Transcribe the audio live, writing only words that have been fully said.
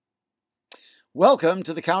Welcome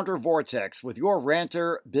to the Counter Vortex with your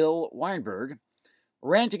ranter, Bill Weinberg,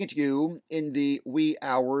 ranting at you in the wee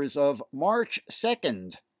hours of March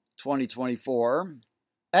 2nd, 2024,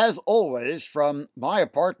 as always from my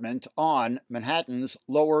apartment on Manhattan's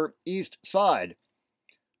Lower East Side,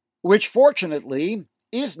 which fortunately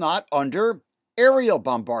is not under aerial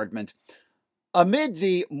bombardment. Amid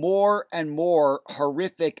the more and more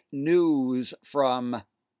horrific news from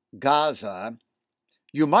Gaza,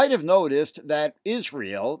 you might have noticed that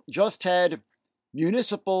Israel just had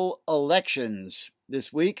municipal elections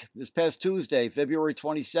this week, this past Tuesday, February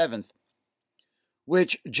 27th,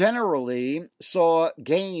 which generally saw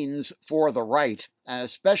gains for the right,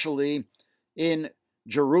 especially in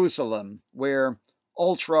Jerusalem, where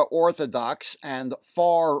ultra-Orthodox and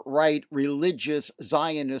far-right religious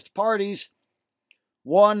Zionist parties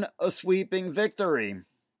won a sweeping victory.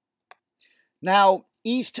 Now,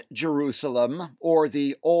 East Jerusalem, or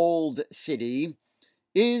the Old City,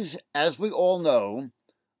 is, as we all know,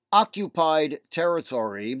 occupied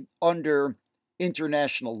territory under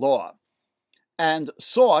international law and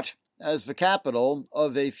sought as the capital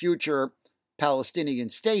of a future Palestinian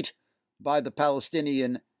state by the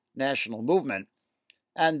Palestinian National Movement.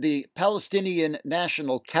 And the Palestinian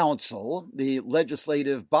National Council, the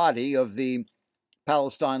legislative body of the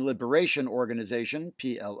Palestine Liberation Organization,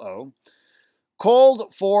 PLO,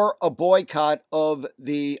 called for a boycott of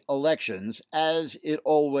the elections, as it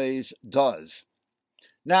always does.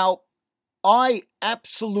 Now, I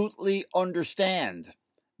absolutely understand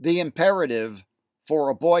the imperative for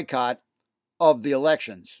a boycott of the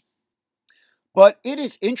elections. But it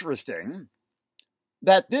is interesting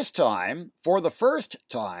that this time, for the first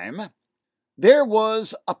time, there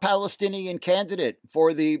was a Palestinian candidate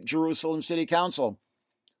for the Jerusalem City Council,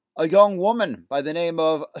 a young woman by the name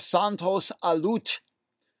of Santos Alut,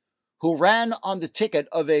 who ran on the ticket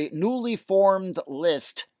of a newly formed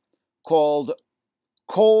list called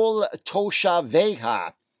Kol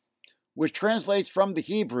Toshaveha, which translates from the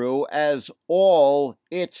Hebrew as all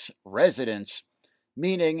its residents,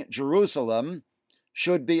 meaning Jerusalem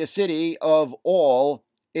should be a city of all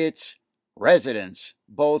its residents,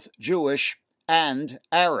 both Jewish and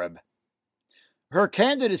Arab. Her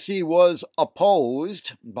candidacy was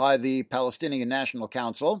opposed by the Palestinian National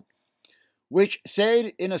Council, which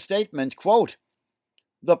said in a statement, quote,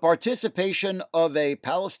 "The participation of a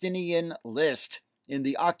Palestinian list in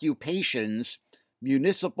the occupation's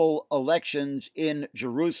municipal elections in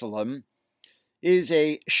Jerusalem is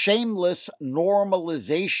a shameless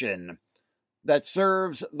normalization that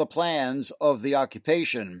serves the plans of the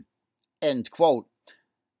occupation," end quote.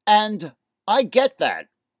 And I get that.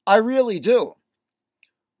 I really do.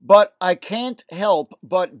 But I can't help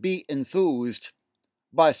but be enthused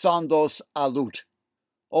by Santos Alut.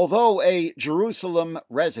 Although a Jerusalem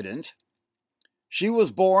resident, she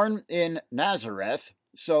was born in Nazareth,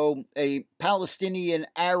 so a Palestinian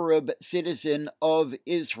Arab citizen of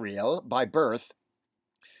Israel by birth.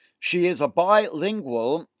 She is a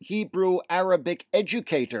bilingual Hebrew-Arabic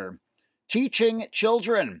educator, teaching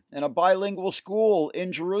children in a bilingual school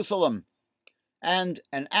in Jerusalem, and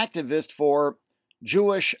an activist for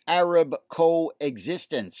Jewish-Arab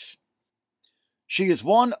coexistence. She is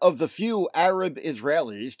one of the few Arab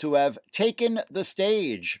Israelis to have taken the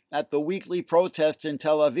stage at the weekly protests in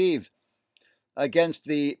Tel Aviv against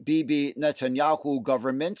the Bibi Netanyahu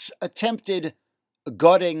government's attempted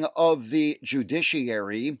gutting of the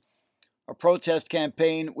judiciary, a protest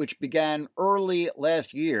campaign which began early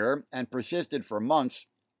last year and persisted for months.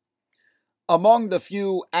 Among the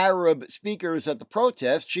few Arab speakers at the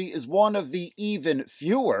protest, she is one of the even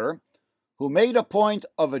fewer who made a point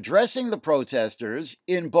of addressing the protesters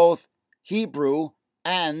in both Hebrew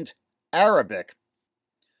and Arabic.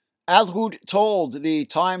 Al-Hud told the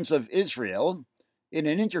Times of Israel in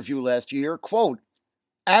an interview last year, quote,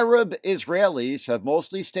 "Arab Israelis have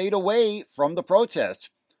mostly stayed away from the protests,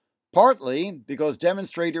 partly because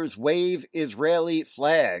demonstrators wave Israeli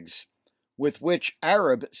flags, with which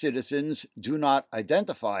Arab citizens do not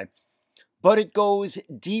identify. But it goes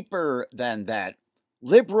deeper than that.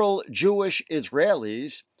 Liberal Jewish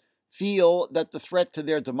Israelis feel that the threat to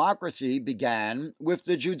their democracy began with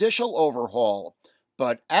the judicial overhaul,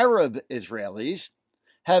 but Arab Israelis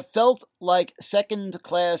have felt like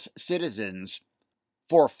second-class citizens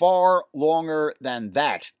for far longer than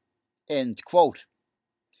that," end quote.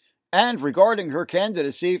 And regarding her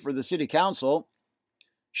candidacy for the city council,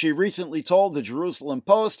 she recently told the Jerusalem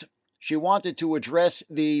Post she wanted to address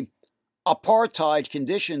the apartheid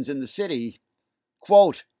conditions in the city.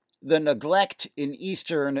 Quote, "The neglect in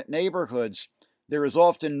eastern neighborhoods. There is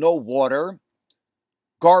often no water.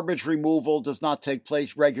 Garbage removal does not take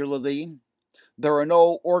place regularly. There are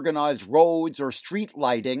no organized roads or street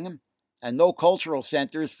lighting and no cultural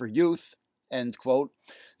centers for youth, end quote.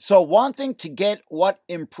 So wanting to get what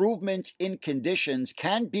improvements in conditions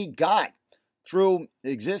can be got through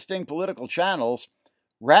existing political channels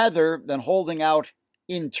rather than holding out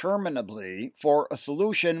interminably for a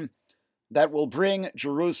solution that will bring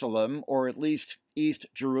Jerusalem, or at least East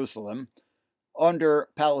Jerusalem, under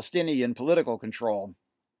Palestinian political control.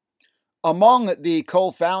 Among the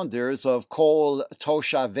co-founders of Kol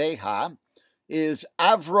Toshaveha is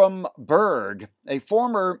Avram Berg, a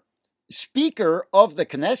former Speaker of the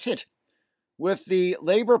Knesset with the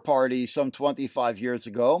Labour Party some 25 years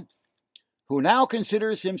ago, who now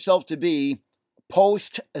considers himself to be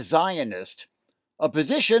post-Zionist, a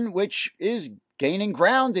position which is gaining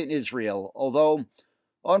ground in Israel, although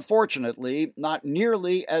unfortunately not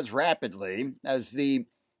nearly as rapidly as the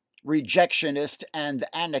rejectionist and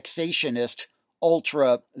annexationist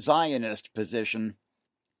ultra-Zionist position.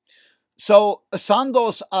 So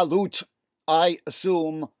Sandos Alut, I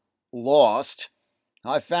assume, lost.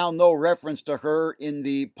 I found no reference to her in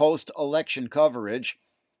the post-election coverage,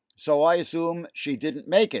 so I assume she didn't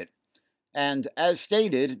make it. And as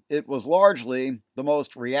stated, it was largely the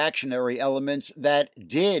most reactionary elements that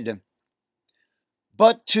did.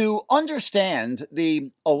 But to understand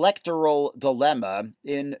the electoral dilemma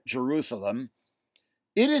in Jerusalem,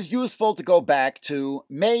 it is useful to go back to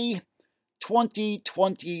May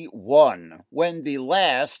 2021, when the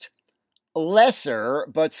last, lesser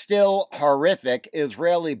but still horrific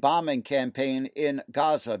Israeli bombing campaign in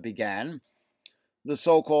Gaza began, the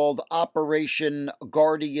so-called Operation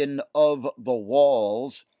Guardian of the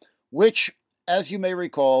Walls, which, as you may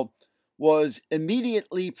recall, was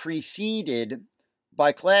immediately preceded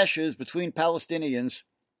by clashes between Palestinians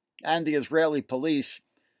and the Israeli police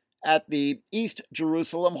at the East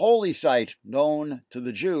Jerusalem holy site, known to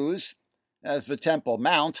the Jews as the Temple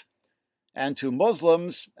Mount, and to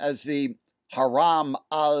Muslims as the Haram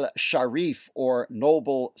al-Sharif, or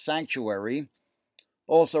Noble Sanctuary,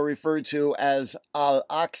 also referred to as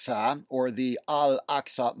Al-Aqsa, or the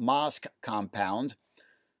Al-Aqsa Mosque Compound,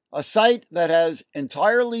 a site that has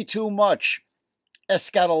entirely too much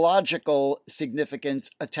eschatological significance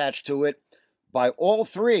attached to it by all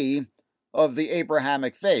three of the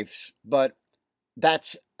Abrahamic faiths, but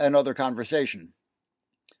that's another conversation.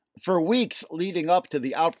 For weeks leading up to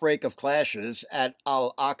the outbreak of clashes at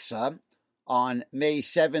Al-Aqsa on May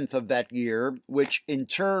 7th of that year, which in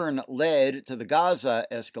turn led to the Gaza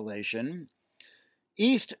escalation,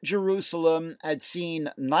 East Jerusalem had seen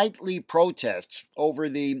nightly protests over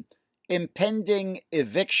the impending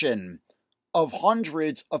eviction of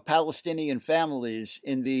hundreds of Palestinian families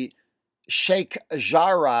in the Sheikh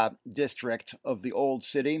Jarrah district of the old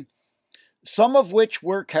city, some of which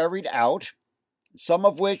were carried out, some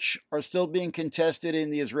of which are still being contested in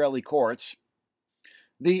the Israeli courts.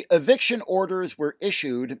 The eviction orders were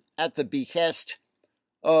issued at the behest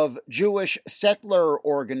of Jewish settler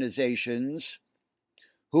organizations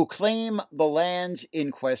who claim the lands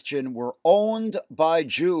in question were owned by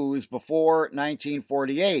Jews before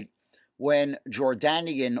 1948, when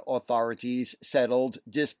Jordanian authorities settled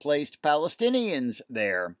displaced Palestinians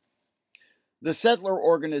there. The settler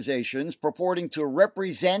organizations, purporting to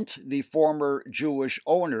represent the former Jewish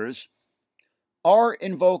owners, are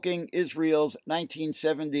invoking Israel's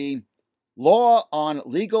 1970 Law on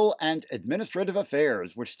Legal and Administrative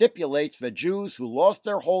Affairs, which stipulates that Jews who lost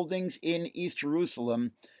their holdings in East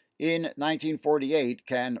Jerusalem in 1948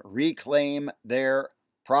 can reclaim their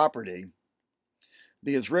property.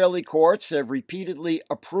 The Israeli courts have repeatedly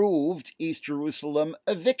approved East Jerusalem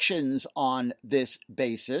evictions on this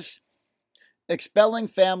basis, expelling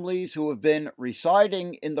families who have been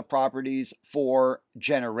residing in the properties for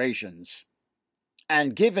generations.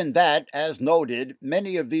 And given that, as noted,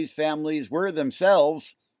 many of these families were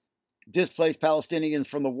themselves displaced Palestinians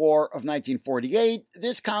from the War of 1948,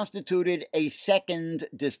 this constituted a second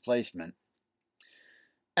displacement.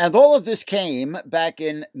 And all of this came back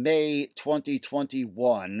in May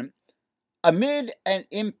 2021 amid an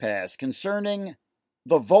impasse concerning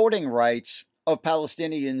the voting rights of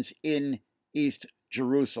Palestinians in East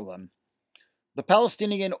Jerusalem. The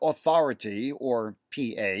Palestinian Authority, or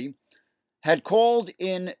PA, had called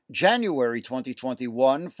in January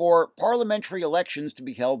 2021 for parliamentary elections to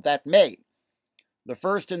be held that May, the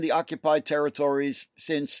first in the occupied territories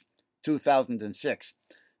since 2006.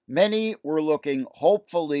 Many were looking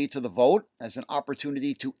hopefully to the vote as an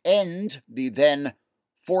opportunity to end the then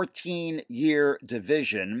 14-year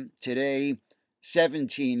division, today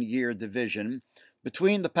 17-year division,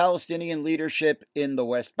 between the Palestinian leadership in the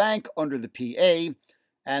West Bank under the PA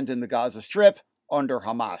and in the Gaza Strip under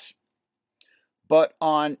Hamas. But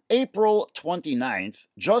on April 29th,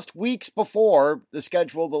 just weeks before the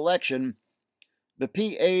scheduled election, the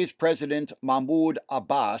PA's President Mahmoud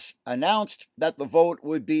Abbas announced that the vote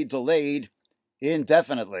would be delayed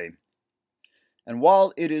indefinitely. And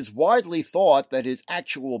while it is widely thought that his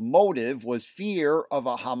actual motive was fear of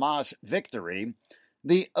a Hamas victory,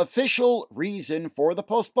 the official reason for the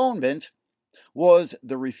postponement was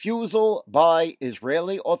the refusal by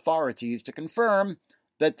Israeli authorities to confirm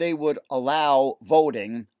that they would allow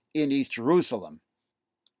voting in East Jerusalem.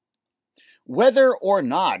 Whether or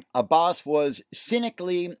not Abbas was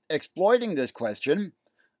cynically exploiting this question,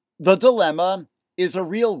 the dilemma is a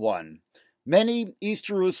real one. Many East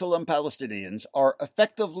Jerusalem Palestinians are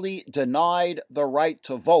effectively denied the right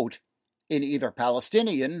to vote in either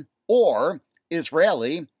Palestinian or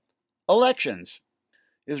Israeli elections.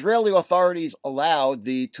 Israeli authorities allowed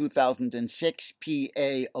the 2006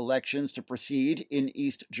 PA elections to proceed in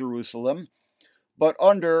East Jerusalem, but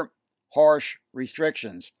under harsh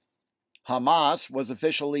restrictions. Hamas was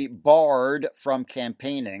officially barred from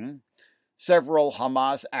campaigning. Several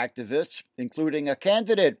Hamas activists, including a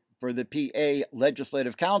candidate for the PA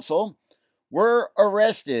Legislative Council, were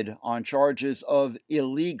arrested on charges of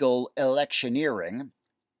illegal electioneering.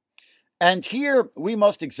 And here we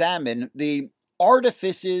must examine the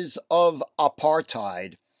artifices of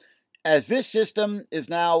apartheid, as this system is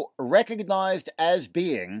now recognized as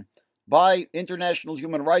being by international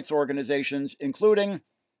human rights organizations, including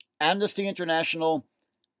Amnesty International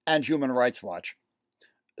and Human Rights Watch.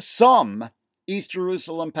 Some East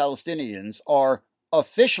Jerusalem Palestinians are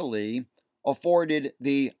officially afforded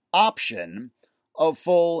the option of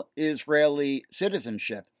full Israeli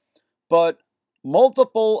citizenship, but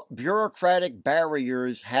multiple bureaucratic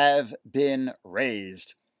barriers have been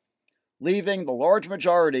raised, leaving the large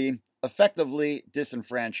majority effectively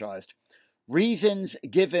disenfranchised. Reasons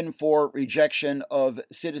given for rejection of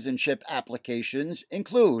citizenship applications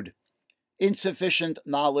include insufficient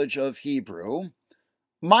knowledge of Hebrew,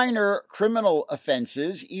 minor criminal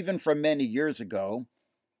offenses, even from many years ago,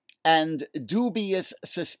 and dubious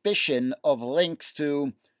suspicion of links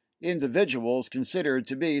to individuals considered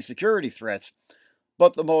to be security threats.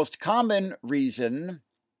 But the most common reason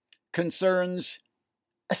concerns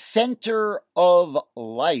a center of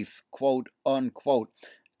life, quote unquote.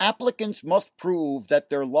 Applicants must prove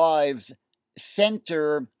that their lives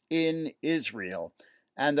center in Israel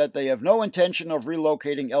and that they have no intention of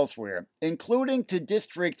relocating elsewhere, including to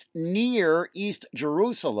districts near East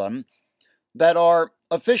Jerusalem that are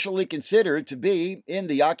officially considered to be in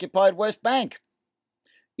the occupied West Bank.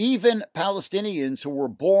 Even Palestinians who were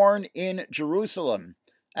born in Jerusalem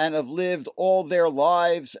and have lived all their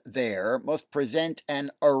lives there must present an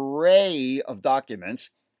array of documents: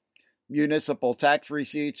 municipal tax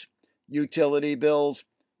receipts, utility bills,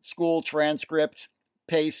 school transcripts,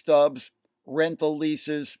 pay stubs, rental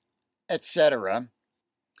leases, etc.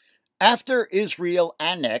 After Israel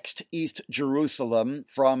annexed East Jerusalem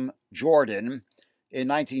from Jordan in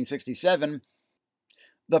 1967,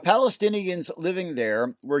 the Palestinians living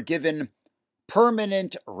there were given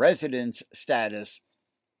permanent residence status,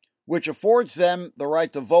 which affords them the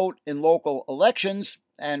right to vote in local elections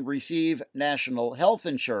and receive national health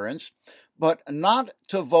insurance, but not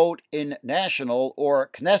to vote in national or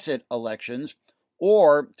Knesset elections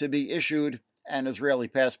or to be issued an Israeli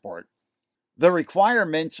passport. The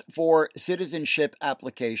requirements for citizenship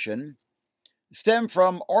application stem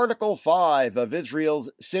from Article 5 of Israel's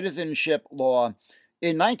citizenship law.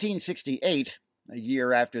 In 1968, a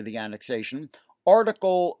year after the annexation,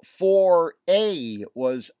 Article 4A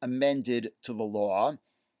was amended to the law,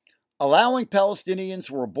 allowing Palestinians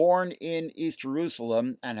who were born in East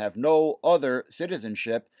Jerusalem and have no other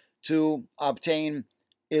citizenship to obtain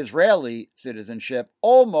Israeli citizenship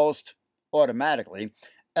almost automatically,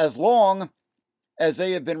 as long as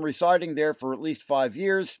they have been residing there for at least 5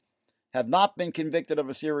 years, have not been convicted of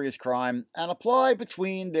a serious crime, and apply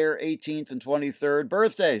between their 18th and 23rd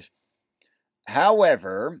birthdays.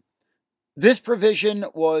 However, this provision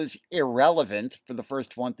was irrelevant for the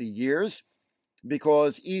first 20 years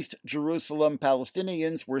because East Jerusalem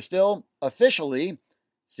Palestinians were still officially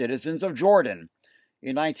citizens of Jordan.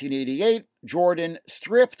 In 1988, Jordan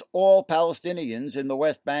stripped all Palestinians in the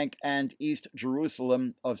West Bank and East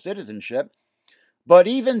Jerusalem of citizenship, but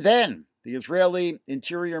even then, the Israeli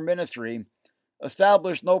Interior Ministry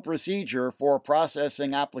established no procedure for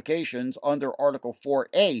processing applications under Article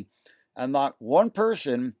 4A, and not one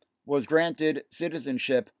person was granted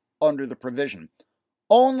citizenship under the provision.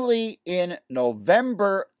 Only in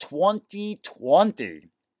November 2020,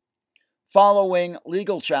 following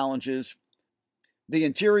legal challenges, the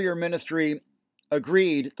Interior Ministry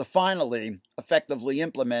agreed to finally effectively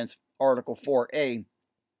implement Article 4A,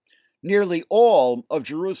 nearly all of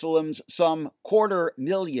Jerusalem's some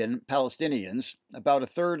 250,000 Palestinians, about a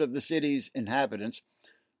third of the city's inhabitants,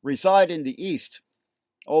 reside in the east,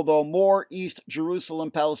 although more East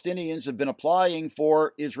Jerusalem Palestinians have been applying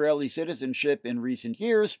for Israeli citizenship in recent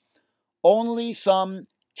years. Only some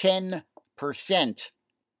 10%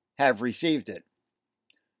 have received it.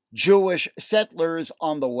 Jewish settlers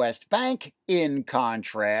on the West Bank, in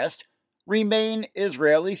contrast, remain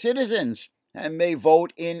Israeli citizens and may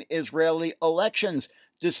vote in Israeli elections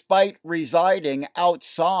despite residing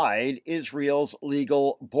outside Israel's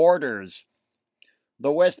legal borders.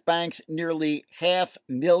 The West Bank's nearly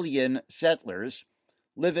 500,000 settlers,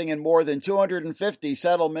 living in more than 250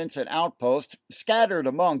 settlements and outposts scattered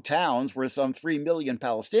among towns where some 3 million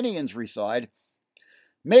Palestinians reside,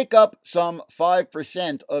 make up some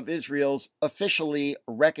 5% of Israel's officially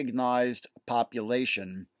recognized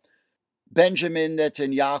population. Benjamin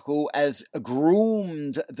Netanyahu has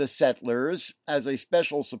groomed the settlers as a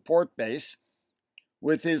special support base,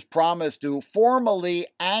 with his promise to formally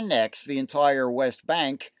annex the entire West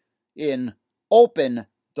Bank in open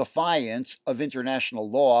defiance of international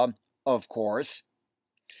law, of course.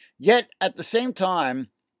 Yet, at the same time,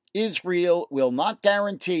 Israel will not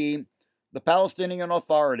guarantee the Palestinian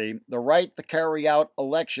Authority the right to carry out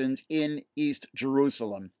elections in East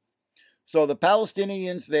Jerusalem. So the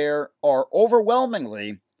Palestinians there are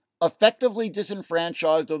overwhelmingly, effectively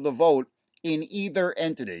disenfranchised of the vote in either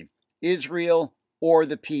entity, Israel or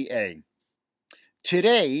the PA.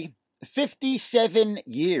 Today, 57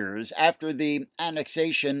 years after the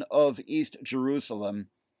annexation of East Jerusalem,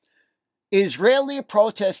 Israeli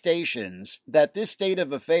protestations that this state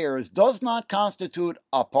of affairs does not constitute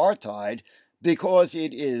apartheid because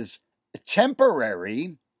it is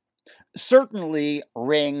temporary certainly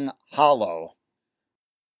ring hollow.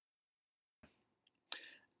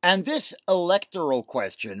 And this electoral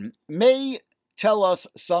question may tell us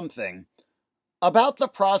something about the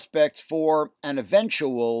prospects for an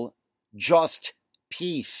eventual just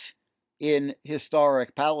peace in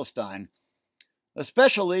historic Palestine,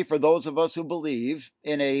 especially for those of us who believe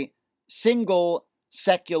in a single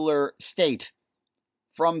secular state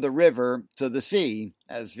from the river to the sea,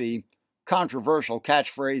 as the controversial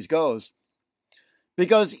catchphrase goes.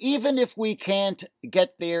 Because even if we can't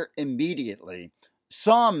get there immediately,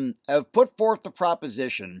 some have put forth the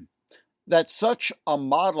proposition that such a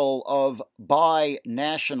model of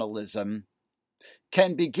bi-nationalism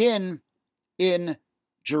can begin in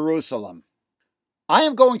Jerusalem. I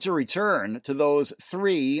am going to return to those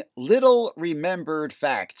 3 little-remembered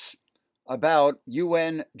facts about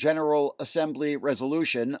UN General Assembly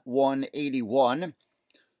Resolution 181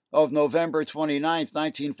 of November 29,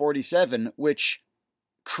 1947, which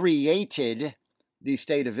created the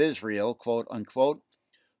State of Israel, quote unquote.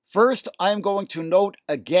 First, I am going to note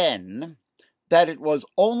again that it was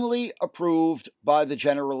only approved by the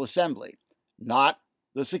General Assembly, not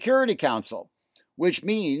the Security Council, which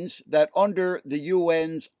means that under the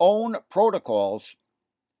UN's own protocols,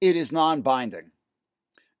 it is non-binding.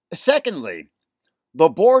 Secondly, the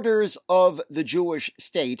borders of the Jewish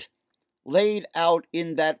state laid out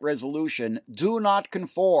in that resolution do not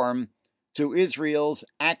conform to Israel's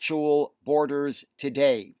actual borders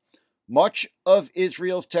today. Much of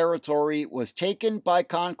Israel's territory was taken by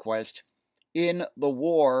conquest in the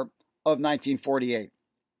War of 1948,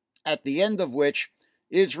 at the end of which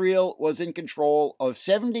Israel was in control of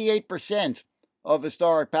 78% of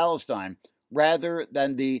historic Palestine, rather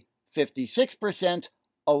than the 56%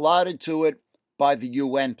 allotted to it by the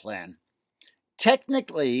UN plan.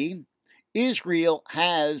 Technically, Israel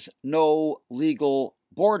has no legal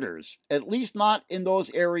borders, at least not in those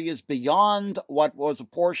areas beyond what was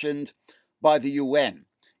apportioned by the UN.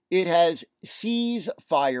 It has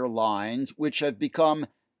ceasefire lines which have become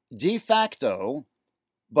de facto,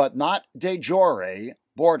 but not de jure,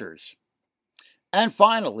 borders. And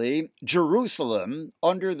finally, Jerusalem,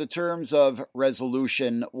 under the terms of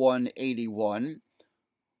Resolution 181,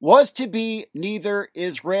 was to be neither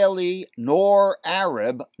Israeli nor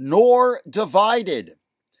Arab nor divided.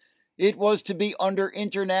 It was to be under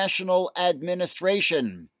international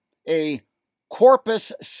administration, a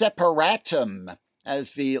corpus separatum,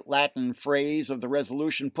 as the Latin phrase of the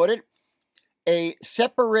resolution put it, a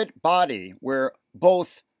separate body where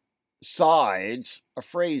both sides, a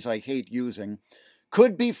phrase I hate using,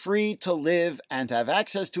 could be free to live and have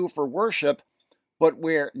access to for worship, but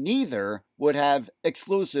where neither would have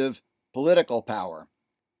exclusive political power.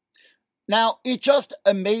 Now, it just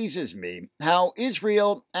amazes me how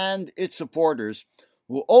Israel and its supporters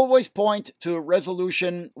will always point to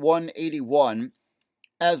Resolution 181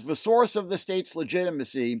 as the source of the state's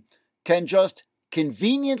legitimacy, can just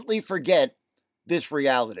conveniently forget this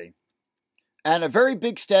reality. And a very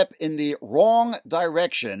big step in the wrong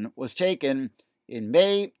direction was taken in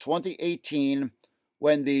May 2018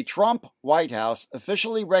 when the Trump White House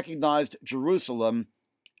officially recognized Jerusalem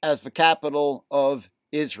as the capital of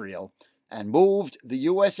Israel and moved the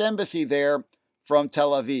U.S. Embassy there from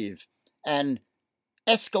Tel Aviv, an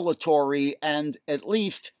escalatory and at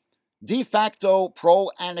least de facto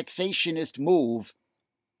pro-annexationist move,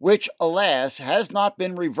 which, alas, has not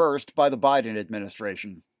been reversed by the Biden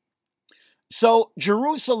administration. So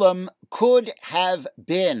Jerusalem could have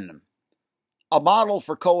been a model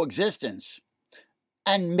for coexistence,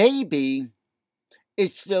 and maybe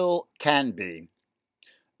it still can be.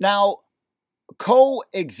 Now,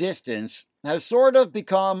 coexistence has sort of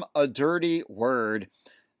become a dirty word,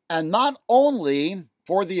 and not only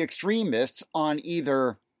for the extremists on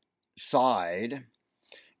either side.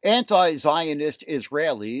 Anti-Zionist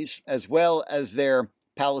Israelis, as well as their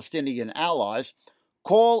Palestinian allies,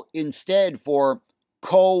 call instead for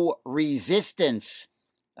co-resistance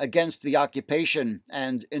against the occupation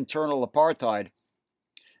and internal apartheid.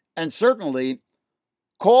 And certainly,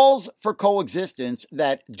 calls for coexistence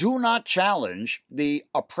that do not challenge the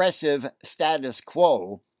oppressive status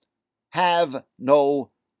quo have no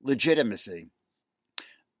legitimacy.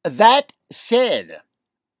 That said,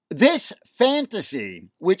 this fantasy,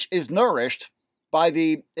 which is nourished by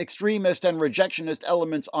the extremist and rejectionist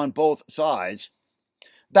elements on both sides,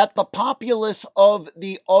 that the populace of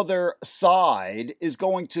the other side is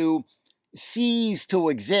going to cease to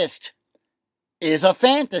exist, is a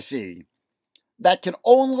fantasy that can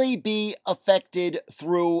only be affected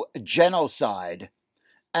through genocide.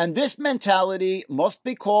 And this mentality must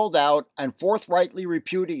be called out and forthrightly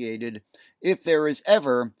repudiated if there is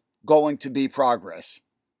ever going to be progress.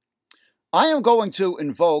 I am going to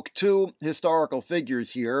invoke two historical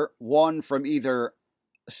figures here, one from either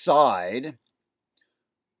side.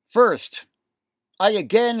 First, I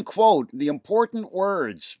again quote the important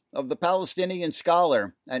words of the Palestinian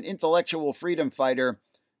scholar and intellectual freedom fighter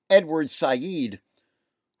Edward Said,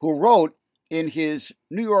 who wrote in his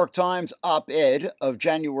New York Times op-ed of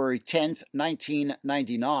January 10,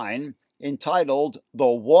 1999, entitled The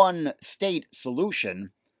One State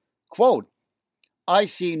Solution, quote, I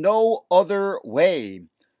see no other way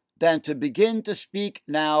than to begin to speak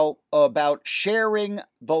now about sharing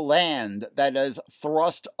the land that has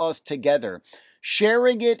thrust us together,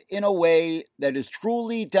 sharing it in a way that is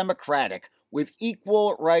truly democratic, with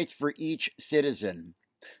equal rights for each citizen.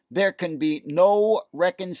 There can be no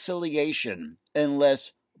reconciliation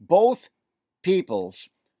unless both peoples,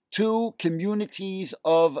 two communities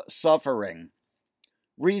of suffering,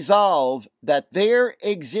 resolve that their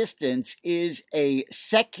existence is a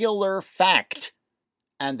secular fact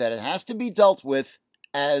and that it has to be dealt with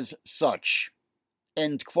as such.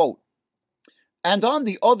 End quote. And on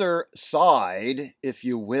the other side, if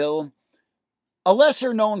you will, a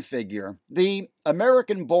lesser-known figure, the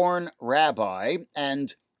American-born rabbi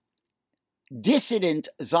and dissident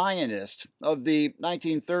Zionist of the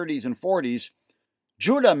 1930s and 40s,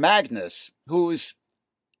 Judah Magnus, whose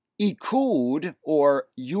Ikud, or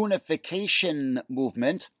unification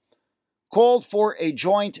movement, called for a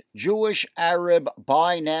joint Jewish-Arab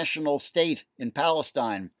binational state in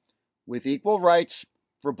Palestine, with equal rights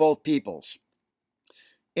for both peoples.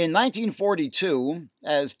 In 1942,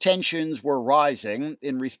 as tensions were rising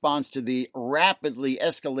in response to the rapidly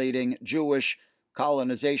escalating Jewish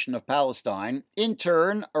colonization of Palestine, in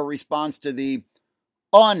turn a response to the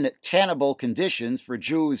untenable conditions for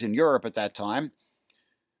Jews in Europe at that time,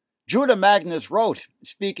 Judah Magnus wrote,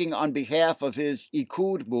 speaking on behalf of his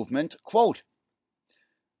Ikud movement, quote,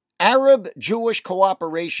 Arab-Jewish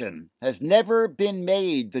cooperation has never been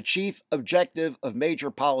made the chief objective of major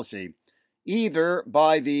policy, either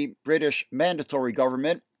by the British Mandatory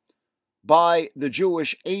Government, by the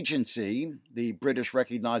Jewish Agency, the British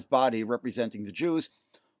recognized body representing the Jews,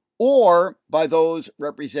 or by those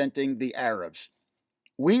representing the Arabs.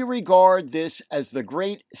 We regard this as the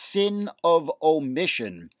great sin of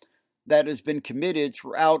omission that has been committed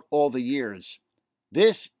throughout all the years.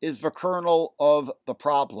 This is the kernel of the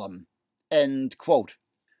problem. End quote.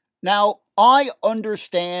 Now, I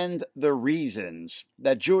understand the reasons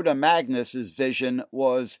that Judah Magnus's vision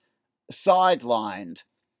was sidelined,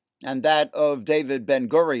 and that of David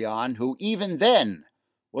Ben-Gurion, who even then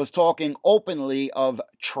was talking openly of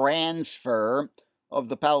transfer of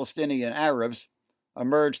the Palestinian Arabs,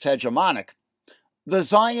 emerged hegemonic. The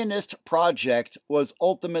Zionist project was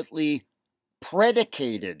ultimately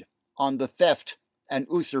predicated on the theft and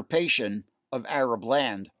usurpation of Arab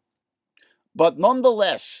land. But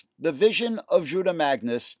nonetheless, the vision of Judah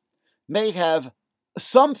Magnus may have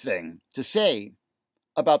something to say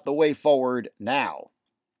about the way forward now.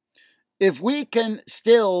 If we can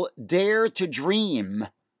still dare to dream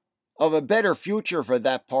of a better future for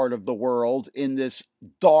that part of the world in this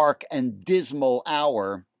dark and dismal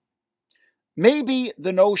hour, maybe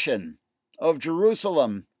the notion of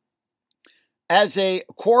Jerusalem as a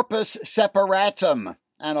corpus separatum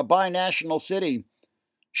and a binational city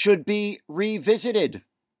should be revisited.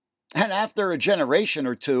 And after a generation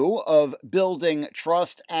or two of building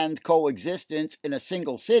trust and coexistence in a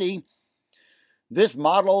single city, this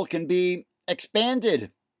model can be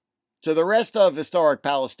expanded to the rest of historic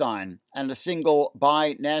Palestine, and a single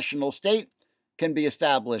binational state can be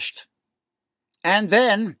established. And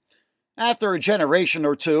then, after a generation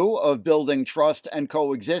or two of building trust and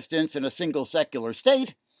coexistence in a single secular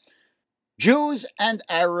state, Jews and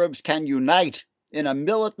Arabs can unite in a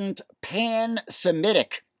militant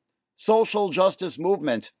pan-Semitic social justice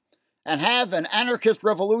movement and have an anarchist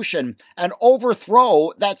revolution and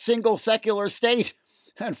overthrow that single secular state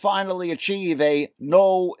and finally achieve a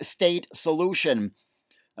no-state solution,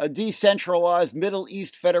 a decentralized Middle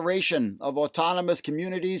East federation of autonomous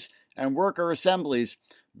communities and worker assemblies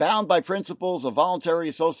bound by principles of voluntary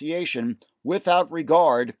association without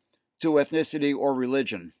regard to ethnicity or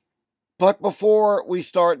religion. But before we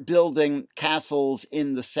start building castles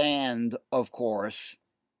in the sand, of course,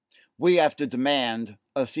 we have to demand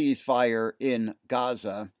a ceasefire in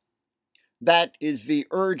Gaza. That is the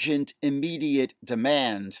urgent, immediate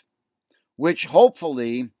demand, which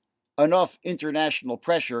hopefully enough international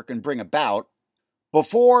pressure can bring about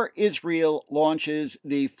before Israel launches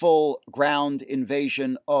the full ground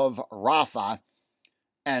invasion of Rafah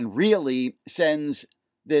and really sends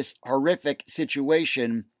this horrific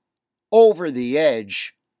situation over the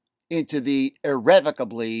edge into the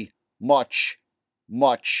irrevocably much,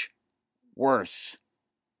 much worse.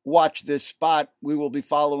 Watch this spot. We will be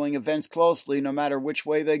following events closely no matter which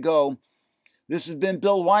way they go. This has been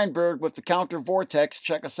Bill Weinberg with the Counter Vortex.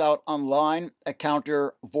 Check us out online at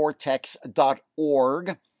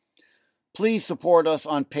countervortex.org. Please support us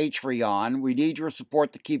on Patreon. We need your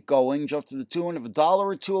support to keep going, just to the tune of $1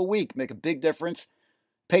 or $2 a week. Make a big difference.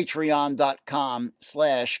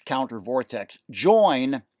 Patreon.com/countervortex.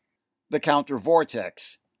 Join the Counter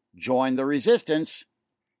Vortex. Join the resistance.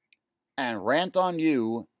 And rant on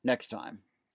you next time.